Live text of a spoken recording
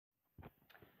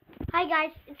Hi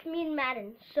guys, it's me and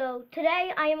Madden. So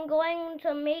today I am going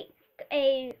to make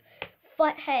a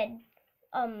Futhead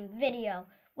video.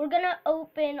 We're gonna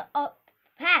open up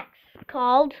packs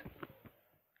called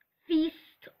Feast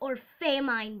or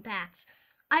Famine packs.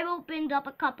 I've opened up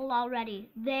a couple already.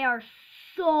 They are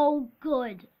so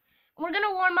good. We're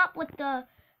gonna warm up with the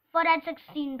Futhead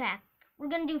 16 pack. We're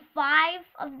gonna do 5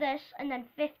 of this and then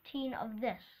 15 of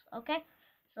this. Okay?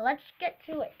 So let's get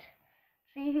to it.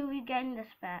 See who we get in this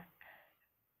pack.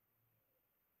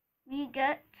 We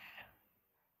get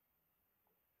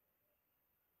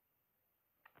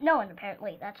no one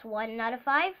apparently. That's 1 out of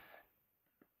 5.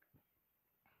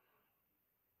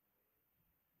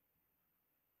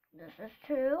 This is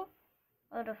 2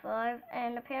 out of 5,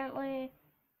 and apparently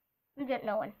we get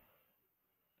no one.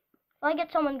 If I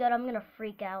get someone good, I'm gonna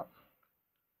freak out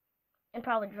and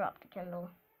probably drop the Kindle.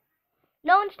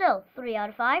 No one still. 3 out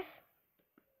of 5.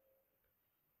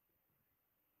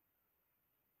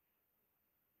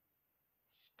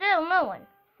 Still no one.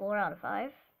 4 out of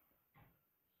 5.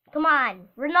 Come on,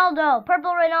 Ronaldo,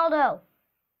 purple Ronaldo.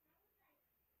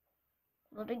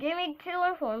 Well, they gave me 2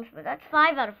 informs, but that's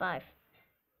 5 out of 5.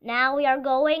 Now we are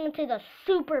going to the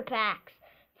super packs,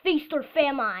 Feast or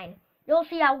Famine. You'll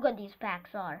see how good these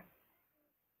packs are.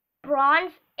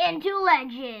 Bronze into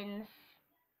Legends.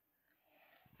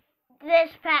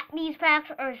 These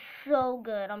packs are so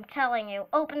good, I'm telling you.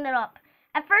 Open it up.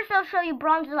 At first they'll show you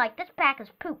bronze and like, this pack is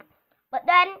poop. But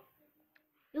then,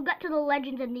 you'll get to the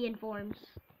Legends and the Informs.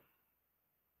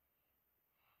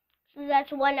 So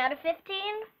that's 1 out of 15.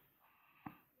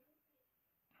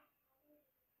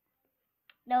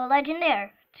 No legend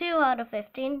there. 2 out of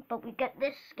 15. But we got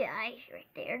this guy right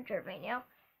there, Germano.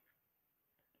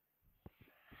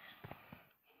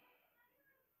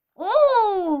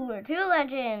 Ooh, 2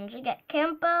 legends. We got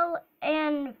Campbell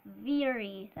and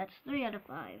Veery. That's 3 out of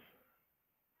 5.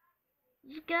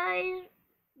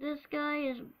 This guy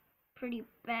is pretty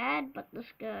bad, but this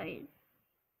guy is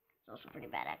also pretty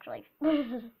bad actually.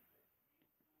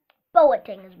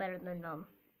 Boating is better than them.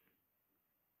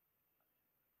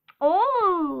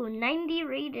 Oh, 90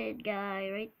 rated guy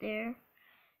right there.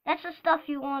 That's the stuff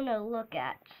you want to look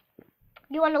at.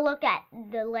 You want to look at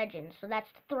the legends. So that's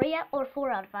 3 or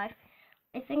 4 out of 5.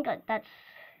 I think that's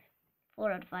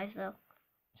 4 out of 5 though.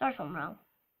 Sorry if I'm wrong.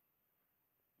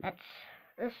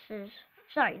 This is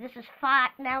 5.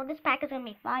 Now this pack is going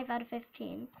to be 5 out of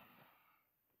 15.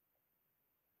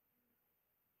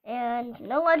 And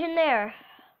no legend there.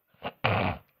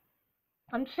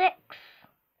 I'm 6.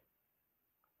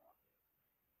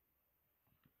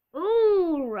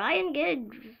 Ooh, Ryan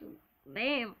Giggs.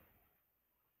 Bam.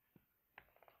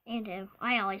 And him.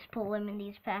 I always pull him in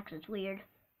these packs. It's weird.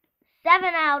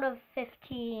 7 out of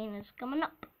 15 is coming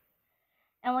up.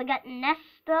 And we got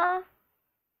Nesta.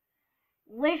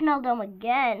 Wijnaldum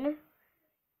again.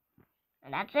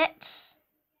 And that's it.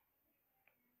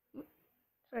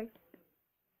 Sorry.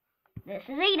 This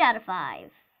is 8 out of 5.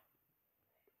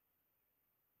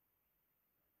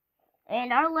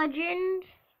 And our legend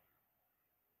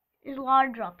is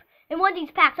large up. In one of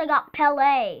these packs, I got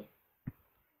Pele.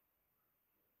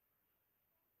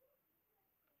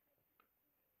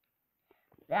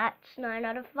 That's 9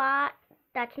 out of 5.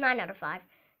 That's 9 out of 5.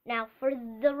 Now, for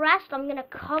the rest, I'm going to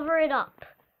cover it up.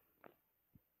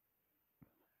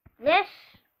 This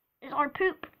is our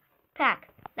poop pack.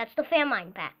 That's the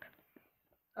Famine pack.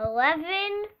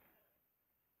 11.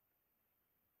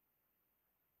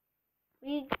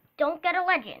 We don't get a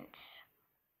legend.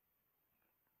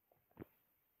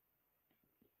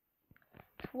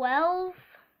 12.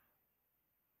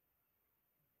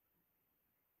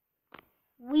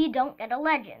 We don't get a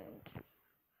legend.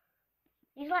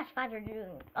 These last 5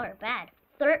 are bad.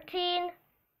 13.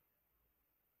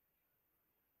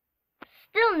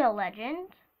 Still no legend.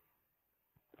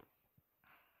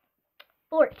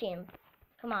 14.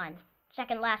 Come on.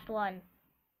 Second last one.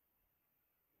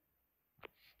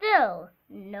 Still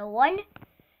no one.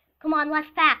 Come on,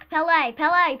 last pack. Pele.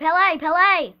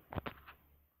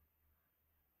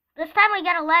 This time we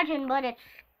get a legend, but it's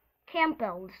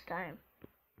Campbell this time.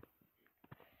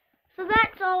 So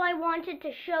that's all I wanted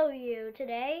to show you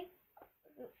today.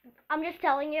 I'm just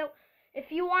telling you, if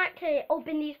you want to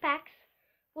open these packs,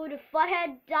 go to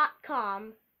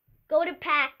futhead.com, go to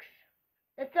packs.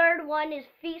 The third one is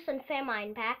Feast and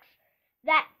Famine packs.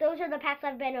 Those are the packs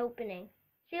I've been opening.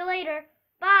 See you later.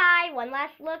 Bye. One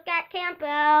last look at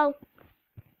Campbell.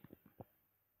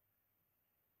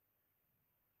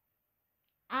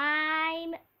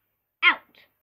 I'm out.